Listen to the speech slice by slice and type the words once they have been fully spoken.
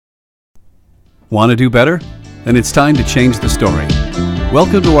Want to do better? Then it's time to change the story.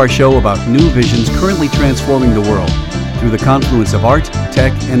 Welcome to our show about new visions currently transforming the world through the confluence of art,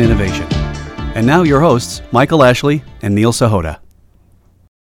 tech, and innovation. And now your hosts, Michael Ashley and Neil Sahota.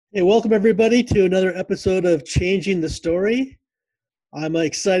 Hey, welcome everybody to another episode of Changing the Story. I'm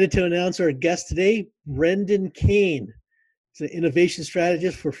excited to announce our guest today, Brendan Kane. He's an innovation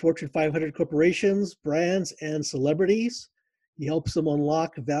strategist for Fortune 500 corporations, brands, and celebrities. He helps them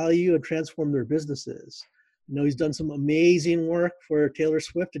unlock value and transform their businesses. I know he's done some amazing work for Taylor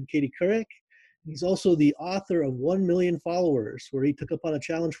Swift and Katie Couric. He's also the author of 1 Million Followers, where he took upon a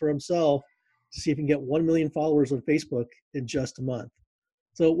challenge for himself to see if he can get 1 million followers on Facebook in just a month.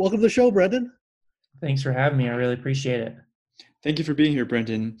 So welcome to the show, Brendan. Thanks for having me. I really appreciate it. Thank you for being here,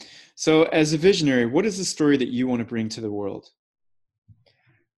 Brendan. So as a visionary, what is the story that you want to bring to the world?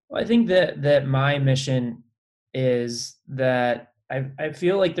 Well, I think that my mission is that I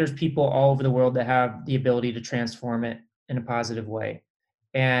feel like there's people all over the world that have the ability to transform it in a positive way.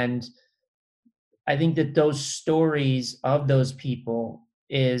 And I think that those stories of those people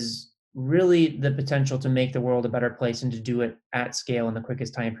is really the potential to make the world a better place and to do it at scale in the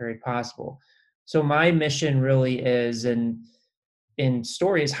quickest time period possible. So my mission really is in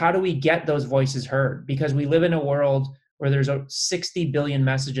stories, how do we get those voices heard? Because we live in a world where there's 60 billion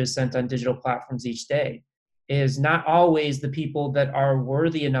messages sent on digital platforms each day. Is not always the people that are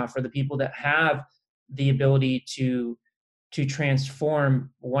worthy enough or the people that have the ability to transform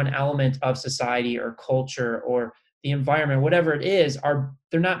one element of society or culture or the environment, whatever it is,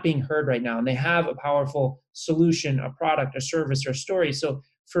 they're not being heard right now. And they have a powerful solution, a product, a service, or a story. So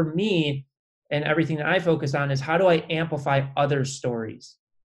for me, and everything that I focus on is how do I amplify other stories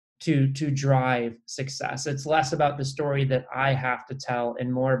to drive success? It's less about the story that I have to tell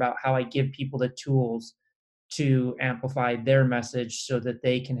and more about how I give people the tools to amplify their message so that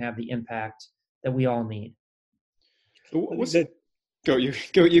they can have the impact that we all need. Go ahead,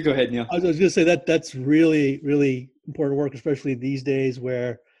 Neil. I was going to say that's really, really important work, especially these days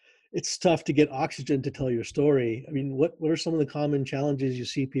where it's tough to get oxygen to tell your story. I mean, what are some of the common challenges you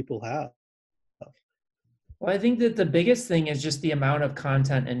see people have? Well, I think that the biggest thing is just the amount of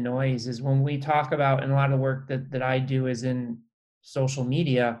content and noise is when we talk about, and a lot of the work that I do is in social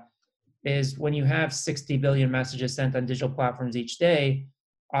media, is when you have 60 billion messages sent on digital platforms each day,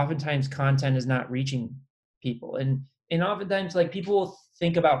 oftentimes content is not reaching people. And oftentimes like people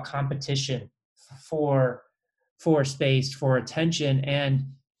think about competition for space, for attention. And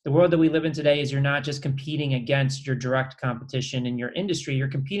the world that we live in today is you're not just competing against your direct competition in your industry, you're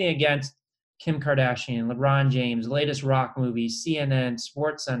competing against Kim Kardashian, LeBron James, latest rock movies, CNN,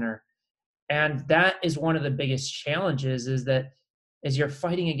 SportsCenter. And that is one of the biggest challenges is that as you're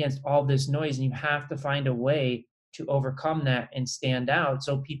fighting against all this noise and you have to find a way to overcome that and stand out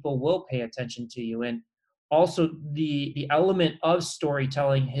so people will pay attention to you. And also the element of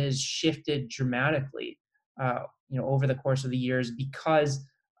storytelling has shifted dramatically, over the course of the years because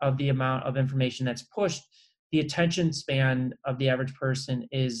of the amount of information that's pushed. The attention span of the average person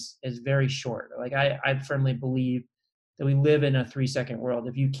is very short. Like I firmly believe that we live in a 3-second world.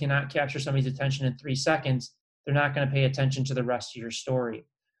 If you cannot capture somebody's attention in 3 seconds, they're not going to pay attention to the rest of your story.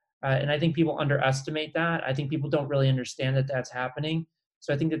 And I think people underestimate that. I think people don't really understand that that's happening.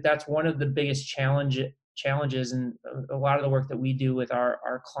 So I think that that's one of the biggest challenges and a lot of the work that we do with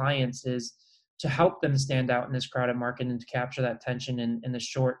our clients is to help them stand out in this crowded market and to capture that attention in the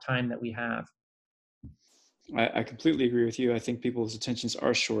short time that we have. I completely agree with you. I think people's attentions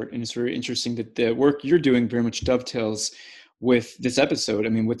are short, and it's very interesting that the work you're doing very much dovetails with this episode. I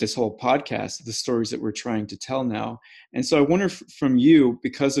mean, with this whole podcast, the stories that we're trying to tell now. And so I wonder from you,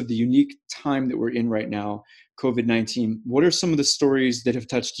 because of the unique time that we're in right now, COVID-19, what are some of the stories that have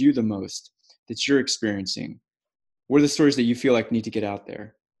touched you the most that you're experiencing? What are the stories that you feel like need to get out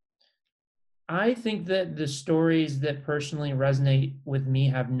there? I think that the stories that personally resonate with me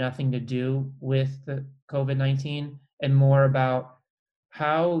have nothing to do with the COVID-19 and more about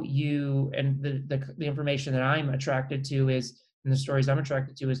how you, and the information that I'm attracted to is, and the stories I'm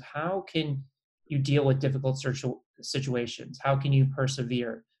attracted to is how can you deal with difficult situations? How can you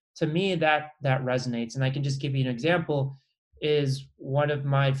persevere? To me, that resonates. And I can just give you an example is one of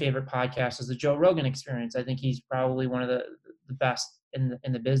my favorite podcasts is the Joe Rogan Experience. I think he's probably one of the best in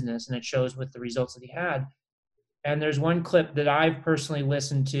the business, and it shows with the results that he had. And there's one clip that I've personally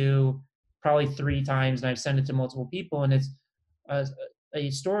listened to probably 3 times, and I've sent it to multiple people, and it's a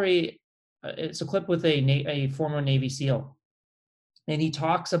story. It's a clip with a former Navy SEAL, and he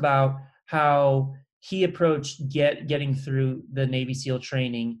talks about how he approached getting through the Navy SEAL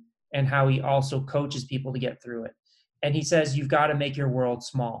training and how he also coaches people to get through it. And he says, you've got to make your world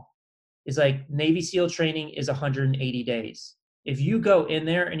small. is like Navy SEAL training is 180 days. If you go in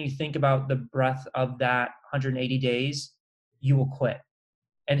there and you think about the breadth of that 180 days, you will quit.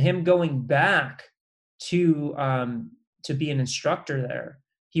 And him going back to be an instructor there,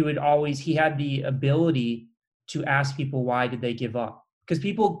 he had the ability to ask people, why did they give up? Because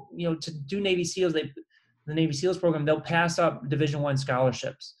people, to do Navy SEALs, the Navy SEALs program, they'll pass up Division I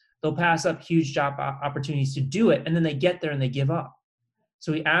scholarships. They'll pass up huge job opportunities to do it. And then they get there and they give up.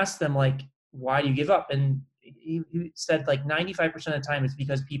 So he asked them, like, why do you give up? And he said, like, 95% of the time it's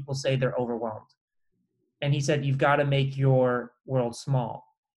because people say they're overwhelmed. And he said, you've got to make your world small.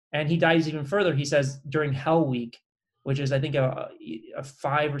 And he dives even further. He says during Hell Week, which is, I think, a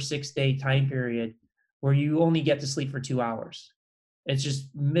 5 or 6 day time period where you only get to sleep for 2 hours. It's just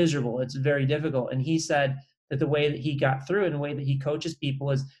miserable. It's very difficult. And he said that the way that he got through it and the way that he coaches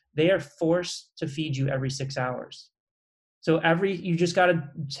people is they are forced to feed you every 6 hours. So you just got to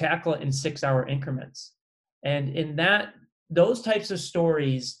tackle it in 6 hour increments. And in those types of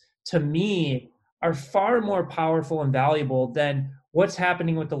stories, to me, are far more powerful and valuable than what's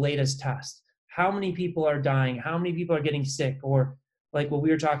happening with the latest test. How many people are dying? How many people are getting sick? Or like what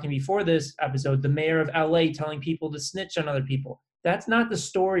we were talking before this episode, the mayor of LA telling people to snitch on other people. That's not the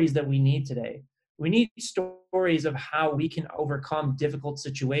stories that we need today. We need stories of how we can overcome difficult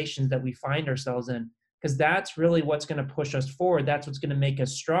situations that we find ourselves in, because that's really what's going to push us forward. That's what's going to make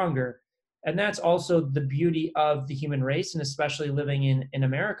us stronger. And that's also the beauty of the human race, and especially living in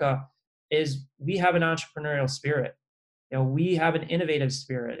America, is we have an entrepreneurial spirit. We have an innovative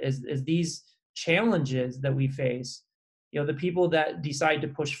spirit. Is these challenges that we face, the people that decide to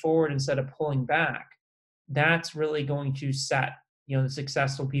push forward instead of pulling back, that's really going to set, the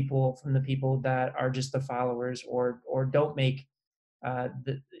successful people from the people that are just the followers or don't make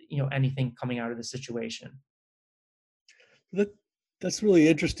anything coming out of the situation. That's really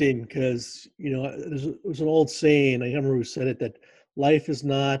interesting because, there's an old saying, I can't remember who said it, that life is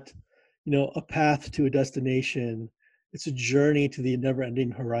not, a path to a destination. It's a journey to the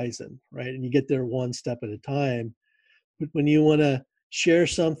never-ending horizon, right? And you get there one step at a time. But when you want to share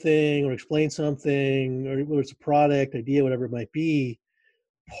something or explain something, or whether it's a product, idea, whatever it might be,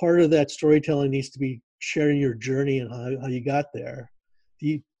 part of that storytelling needs to be sharing your journey and how you got there.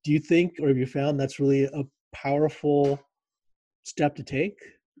 Do you think, or have you found that's really a powerful step to take?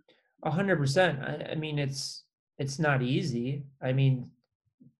 100%. I mean, it's not easy. I mean,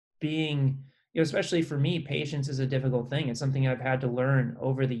 being, especially for me, patience is a difficult thing. It's something I've had to learn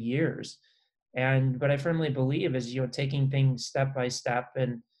over the years. But I firmly believe is, taking things step by step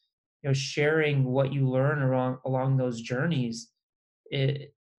and, sharing what you learn along those journeys.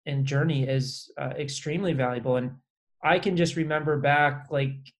 Journey is extremely valuable. And I can just remember back,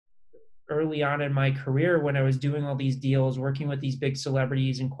 like, early on in my career when I was doing all these deals, working with these big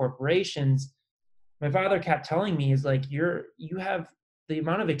celebrities and corporations, my father kept telling me, is like, you have the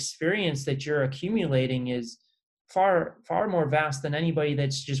amount of experience that you're accumulating is far, far more vast than anybody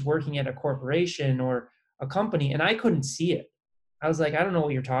that's just working at a corporation or a company. And I couldn't see it. I was like, I don't know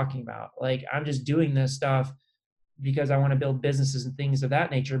what you're talking about. Like, I'm just doing this stuff because I want to build businesses and things of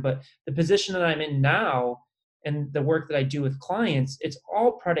that nature. But the position that I'm in now and the work that I do with clients, it's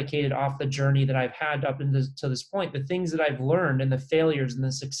all predicated off the journey that I've had up to this point, the things that I've learned and the failures and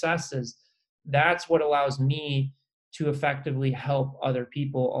the successes. That's what allows me to effectively help other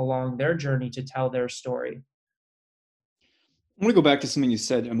people along their journey to tell their story. I want to go back to something you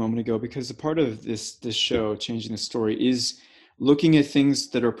said a moment ago, because a part of this show, Changing the Story, is looking at things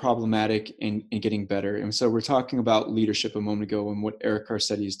that are problematic and getting better. And so we're talking about leadership a moment ago and what Eric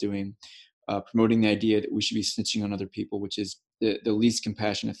Garcetti is doing, promoting the idea that we should be snitching on other people, which is the least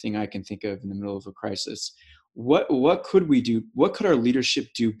compassionate thing I can think of in the middle of a crisis. What could we do? What could our leadership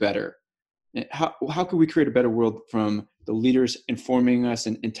do better? How could we create a better world from the leaders informing us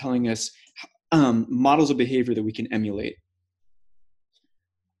and telling us models of behavior that we can emulate?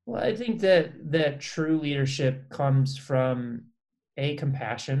 Well, I think that true leadership comes from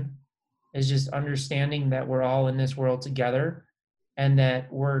compassion, is just understanding that we're all in this world together and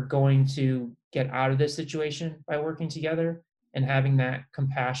that we're going to get out of this situation by working together and having that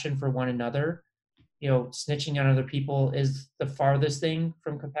compassion for one another. Snitching on other people is the farthest thing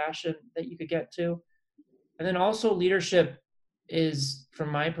from compassion that you could get to. And then also leadership is, from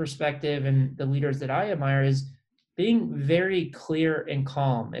my perspective and the leaders that I admire, is being very clear and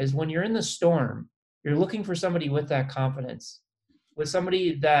calm. Is when you're in the storm, you're looking for somebody with that confidence, with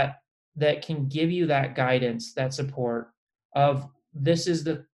somebody that can give you that guidance, that support of, this is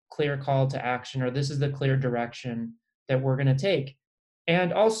the clear call to action, or this is the clear direction that we're going to take.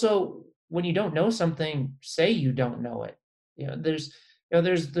 And also, when you don't know something, say you don't know it. There's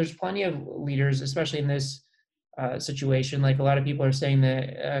there's plenty of leaders, especially in this situation. Like a lot of people are saying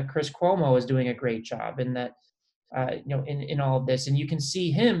that Chris Cuomo is doing a great job, and that in all of this, and you can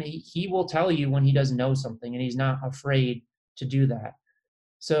see him. He will tell you when he doesn't know something, and he's not afraid to do that.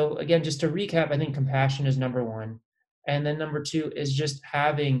 So again, just to recap, I think compassion is number one, and then number two is just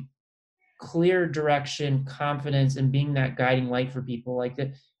having clear direction, confidence, and being that guiding light for people. Like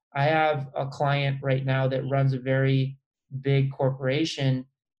that, I have a client right now that runs a very big corporation,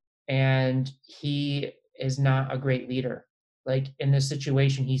 and he is not a great leader. Like in this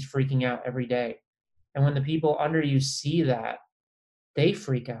situation, he's freaking out every day. And when the people under you see that, they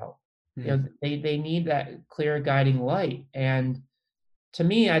freak out. They need that clear guiding light. And to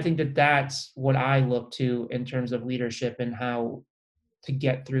me, I think that that's what I look to in terms of leadership and how to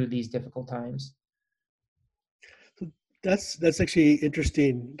get through these difficult times. That's actually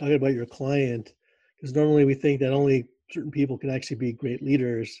interesting talking about your client, because normally we think that only certain people can actually be great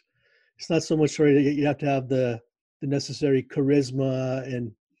leaders. It's not so much that you have to have the necessary charisma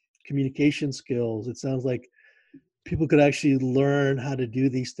and communication skills. It sounds like people could actually learn how to do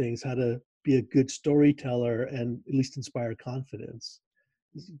these things, how to be a good storyteller and at least inspire confidence.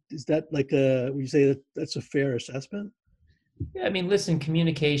 Is that like would you say that that's a fair assessment? Yeah, I mean, listen,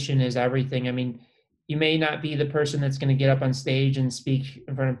 communication is everything. I mean, you may not be the person that's going to get up on stage and speak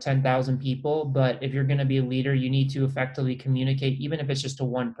in front of 10,000 people, but if you're going to be a leader, you need to effectively communicate, even if it's just to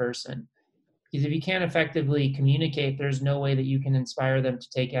one person. Because if you can't effectively communicate, there's no way that you can inspire them to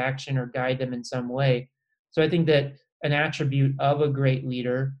take action or guide them in some way. So I think that an attribute of a great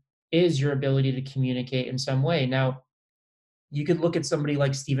leader is your ability to communicate in some way. Now, you could look at somebody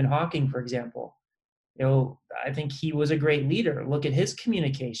like Stephen Hawking, for example. I think he was a great leader. Look at his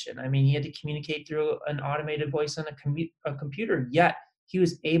communication. I mean, he had to communicate through an automated voice on a computer, yet he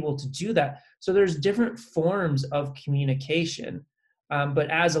was able to do that. So there's different forms of communication. But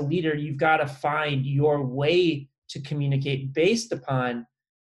as a leader, you've got to find your way to communicate based upon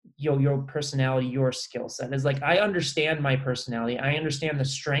your personality, your skill set. It's like, I understand my personality. I understand the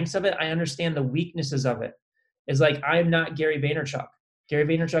strengths of it. I understand the weaknesses of it. It's like, I'm not Gary Vaynerchuk. Gary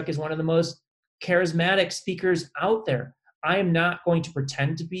Vaynerchuk is one of the most charismatic speakers out there. I am not going to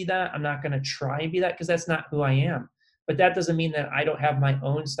pretend to be that. I'm not going to try and be that, because that's not who I am. But that doesn't mean that I don't have my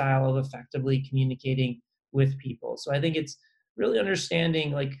own style of effectively communicating with people. So I think it's really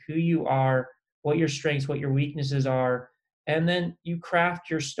understanding like who you are, what your strengths, what your weaknesses are, and then you craft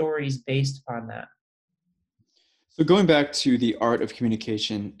your stories based upon that. So going back to the art of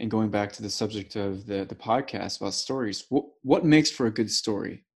communication and going back to the subject of the podcast about stories, what makes for a good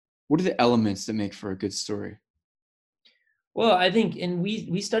story? What are the elements that make for a good story? Well, I think, and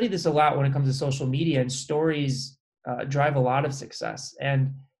we study this a lot when it comes to social media, and stories drive a lot of success.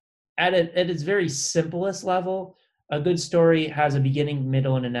 And at its very simplest level, a good story has a beginning,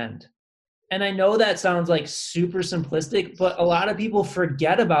 middle, and an end. And I know that sounds like super simplistic, but a lot of people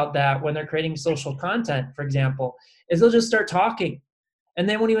forget about that when they're creating social content, for example, is they'll just start talking. And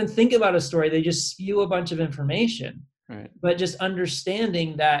they won't even think about a story. They just spew a bunch of information. Right. But just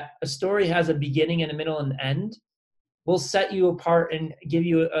understanding that a story has a beginning and a middle and end will set you apart and give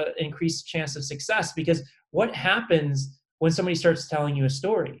you an increased chance of success. Because what happens when somebody starts telling you a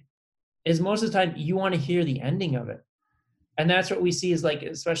story is most of the time you want to hear the ending of it. And that's what we see is like,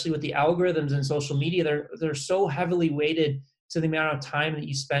 especially with the algorithms in social media, they're so heavily weighted to the amount of time that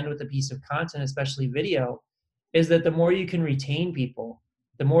you spend with a piece of content, especially video, is that the more you can retain people,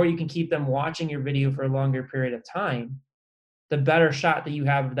 the more you can keep them watching your video for a longer period of time, the better shot that you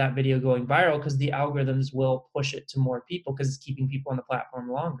have of that video going viral, because the algorithms will push it to more people because it's keeping people on the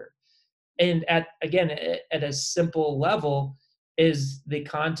platform longer. And at a simple level, is the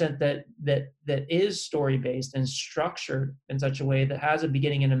content that is story based and structured in such a way that has a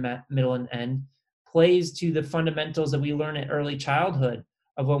beginning and a middle and end, plays to the fundamentals that we learn at early childhood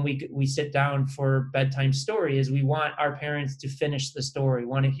of when we sit down for bedtime story. Is we want our parents to finish the story,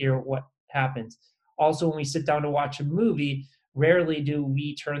 want to hear what happens. Also, when we sit down to watch a movie, rarely do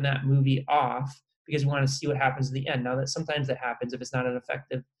we turn that movie off because we want to see what happens at the end. Now, that sometimes that happens if it's not an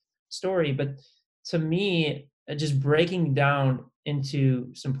effective story, but to me, just breaking down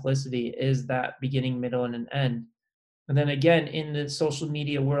into simplicity is that beginning, middle, and an end. And then again, in the social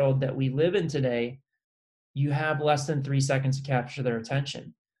media world that we live in today, you have less than 3 seconds to capture their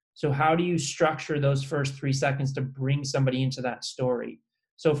attention. So how do you structure those first 3 seconds to bring somebody into that story?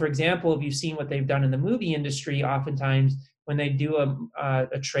 So for example, if you've seen what they've done in the movie industry, oftentimes when they do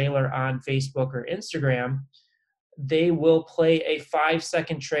a trailer on Facebook or Instagram, they will play a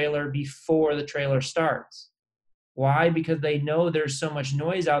 5-second trailer before the trailer starts. Why? Because they know there's so much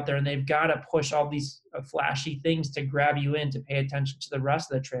noise out there and they've got to push all these flashy things to grab you in to pay attention to the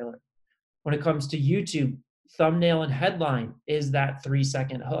rest of the trailer. When it comes to YouTube, thumbnail and headline is that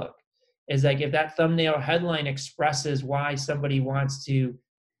 3-second hook. Is like if that thumbnail headline expresses why somebody wants to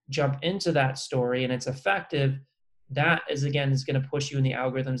jump into that story and it's effective, that is going to push you in the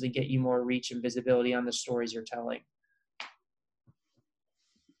algorithms and get you more reach and visibility on the stories you're telling.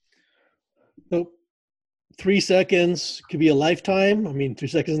 So 3 seconds could be a lifetime. I mean, 3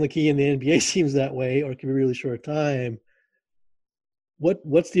 seconds in the key in the NBA seems that way, or it could be a really short time.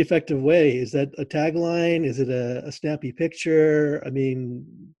 What's the effective way? Is that a tagline? Is it a snappy picture? I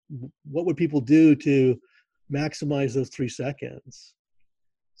mean, what would people do to maximize those 3 seconds?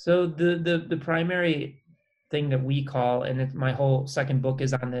 So the primary thing that we call, and my whole second book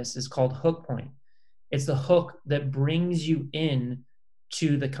is on this, is called hook point. It's the hook that brings you in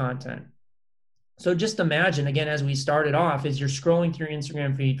to the content. So just imagine, again, as we started off, as you're scrolling through your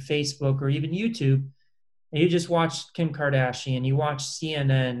Instagram feed, Facebook, or even YouTube, and you just watch Kim Kardashian, you watch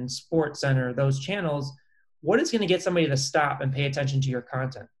CNN, SportsCenter, those channels, what is going to get somebody to stop and pay attention to your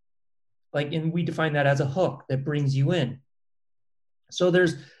content? And we define that as a hook that brings you in. So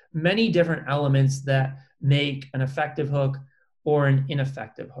there's many different elements that make an effective hook or an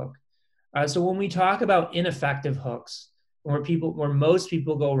ineffective hook. So when we talk about ineffective hooks, where most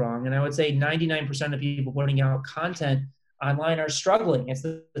people go wrong, and I would say 99% of people putting out content online are struggling. It's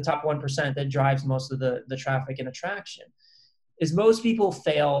the top 1% that drives most of the traffic and attraction. Is most people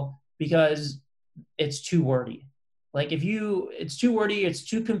fail because it's too wordy. It's too wordy, it's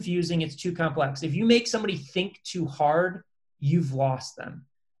too confusing, it's too complex. If you make somebody think too hard, you've lost them.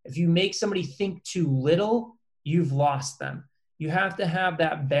 If you make somebody think too little, you've lost them. You have to have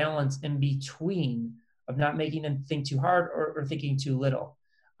that balance in between of not making them think too hard or thinking too little.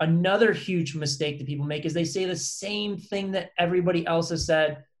 Another huge mistake that people make is they say the same thing that everybody else has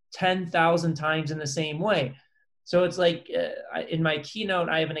said 10,000 times in the same way. So it's like in my keynote,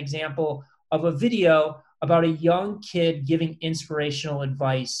 I have an example of a video about a young kid giving inspirational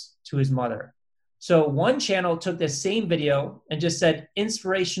advice to his mother. So one channel took this same video and just said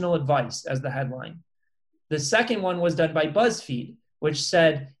inspirational advice as the headline. The second one was done by BuzzFeed, which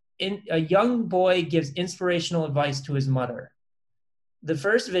said a young boy gives inspirational advice to his mother. The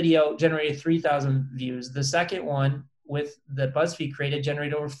first video generated 3,000 views. The second one with the BuzzFeed created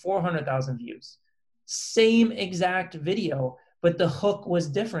generated over 400,000 views. Same exact video, but the hook was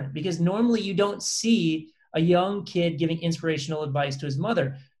different because normally you don't see a young kid giving inspirational advice to his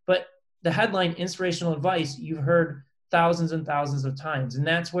mother. But the headline, inspirational advice, you've heard thousands and thousands of times. And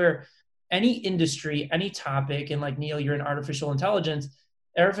that's where any industry, any topic, and like Neil, you're in artificial intelligence.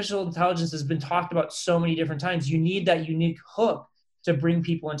 Artificial intelligence has been talked about so many different times. You need that unique hook to bring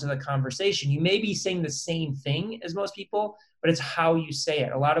people into the conversation. You may be saying the same thing as most people, but it's how you say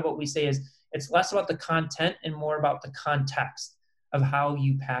it. A lot of what we say is it's less about the content and more about the context of how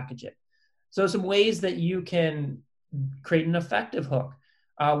you package it. So some ways that you can create an effective hook.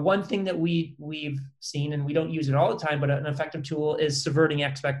 One thing that we've seen, and we don't use it all the time, but an effective tool is subverting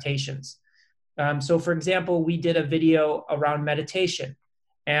expectations. So for example, we did a video around meditation,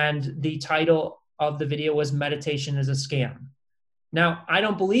 and the title of the video was Meditation is a Scam. Now, I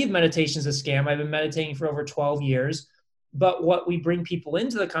don't believe meditation is a scam. I've been meditating for over 12 years. But what we bring people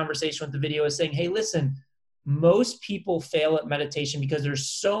into the conversation with the video is saying, hey, listen, most people fail at meditation because there's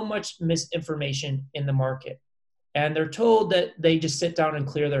so much misinformation in the market. And they're told that they just sit down and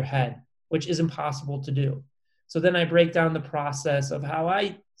clear their head, which is impossible to do. So then I break down the process of how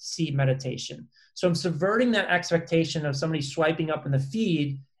I see meditation. So I'm subverting that expectation of somebody swiping up in the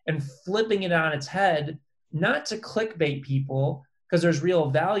feed and flipping it on its head, not to clickbait people, because there's real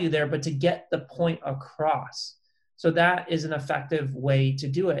value there, but to get the point across. So that is an effective way to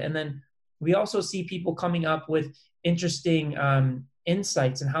do it. And then we also see people coming up with interesting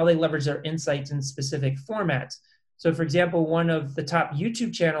insights and how they leverage their insights in specific formats. So for example, one of the top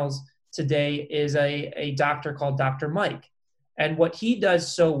YouTube channels today is a doctor called Dr. Mike. And what he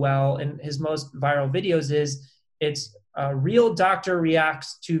does so well in his most viral videos is it's a real doctor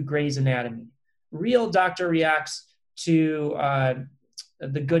reacts to Grey's Anatomy. Real doctor reacts to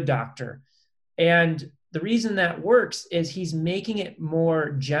The Good Doctor. And the reason that works is he's making it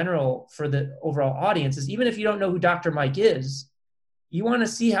more general for the overall audience. Is even if you don't know who Dr. Mike is, you want to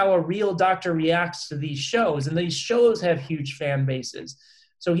see how a real doctor reacts to these shows. And these shows have huge fan bases.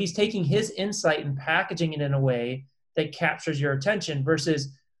 So he's taking his insight and packaging it in a way that captures your attention,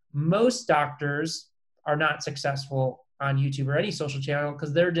 versus most doctors are not successful on YouTube or any social channel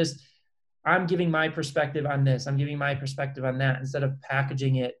because they're just, I'm giving my perspective on this, I'm giving my perspective on that, instead of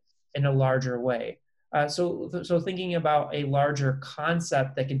packaging it in a larger way. So thinking about a larger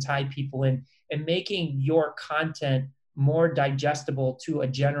concept that can tie people in and making your content more digestible to a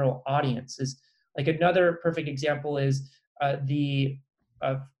general audience is like another perfect example is the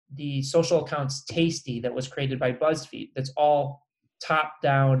social accounts Tasty that was created by BuzzFeed. That's all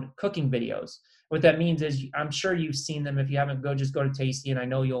top-down cooking videos. What that means is, I'm sure you've seen them. If you haven't, just go to Tasty, and I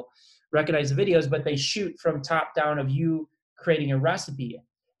know you'll recognize the videos, but they shoot from top down of you creating a recipe.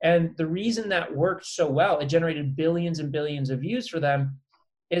 And the reason that worked so well, it generated billions and billions of views for them,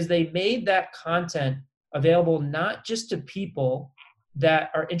 is they made that content available not just to people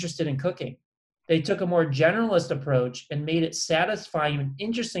that are interested in cooking. They took a more generalist approach and made it satisfying and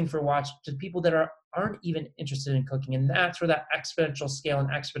interesting for watch to people that aren't even interested in cooking. And that's where that exponential scale and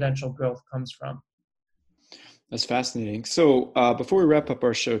exponential growth comes from. That's fascinating. So before we wrap up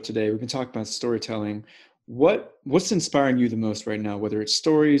our show today, we've been talking about storytelling. What's inspiring you the most right now, whether it's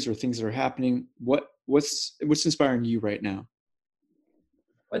stories or things that are happening? What's inspiring you right now?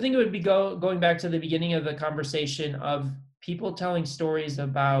 I think it would be going back to the beginning of the conversation of people telling stories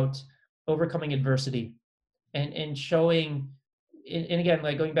about overcoming adversity and showing, and again,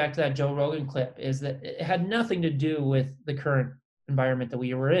 like going back to that Joe Rogan clip, is that it had nothing to do with the current environment that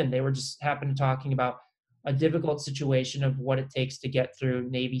we were in. They were just happened to talking about a difficult situation of what it takes to get through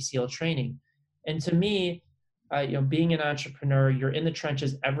Navy SEAL training. And to me, being an entrepreneur, you're in the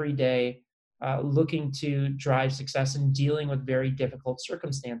trenches every day, looking to drive success and dealing with very difficult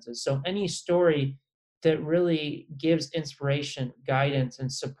circumstances. So any story that really gives inspiration, guidance,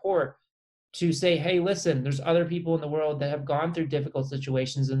 and support to say, hey, listen, there's other people in the world that have gone through difficult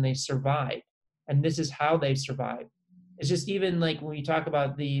situations and they survived. And this is how they've survived. It's just even like when we talk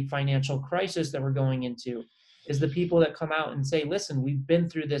about the financial crisis that we're going into, is the people that come out and say, listen, we've been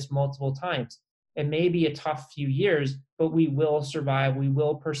through this multiple times. It may be a tough few years, but we will survive, we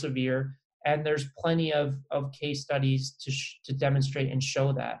will persevere. And there's plenty of case studies to demonstrate and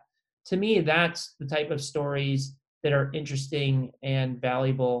show that. To me, that's the type of stories that are interesting and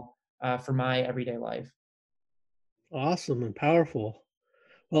valuable for my everyday life. Awesome and powerful.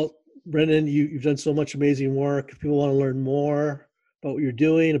 Well, Brendan, you've done so much amazing work. If people want to learn more about what you're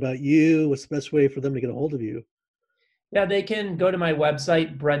doing, about you, what's the best way for them to get a hold of you? Yeah, they can go to my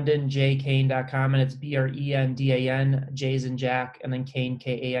website, brendanjkane.com, and it's BRENDAN, J's and Jack, and then Kane,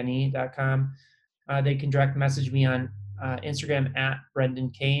 KANE.com. They can direct message me on Instagram at Brendan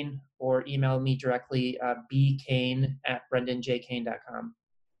Kane, or email me directly, bkane@brendanjkane.com.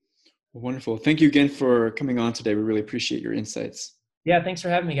 Wonderful. Thank you again for coming on today. We really appreciate your insights. Yeah, thanks for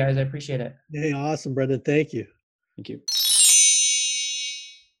having me, guys. I appreciate it. Hey, awesome, Brendan. Thank you. Thank you.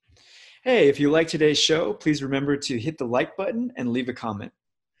 Hey, if you like today's show, please remember to hit the like button and leave a comment.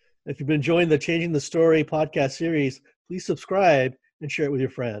 If you've been enjoying the Changing the Story podcast series, please subscribe and share it with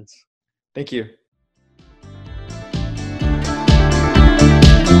your friends. Thank you.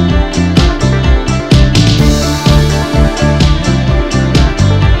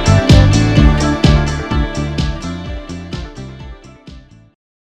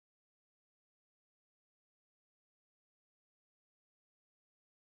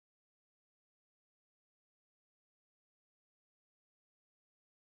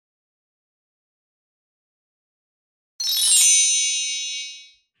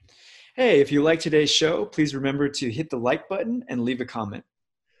 Hey, if you like today's show, please remember to hit the like button and leave a comment.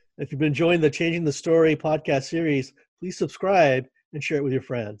 If you've been enjoying the Changing the Story podcast series, please subscribe and share it with your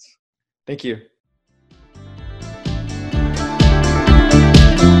friends. Thank you.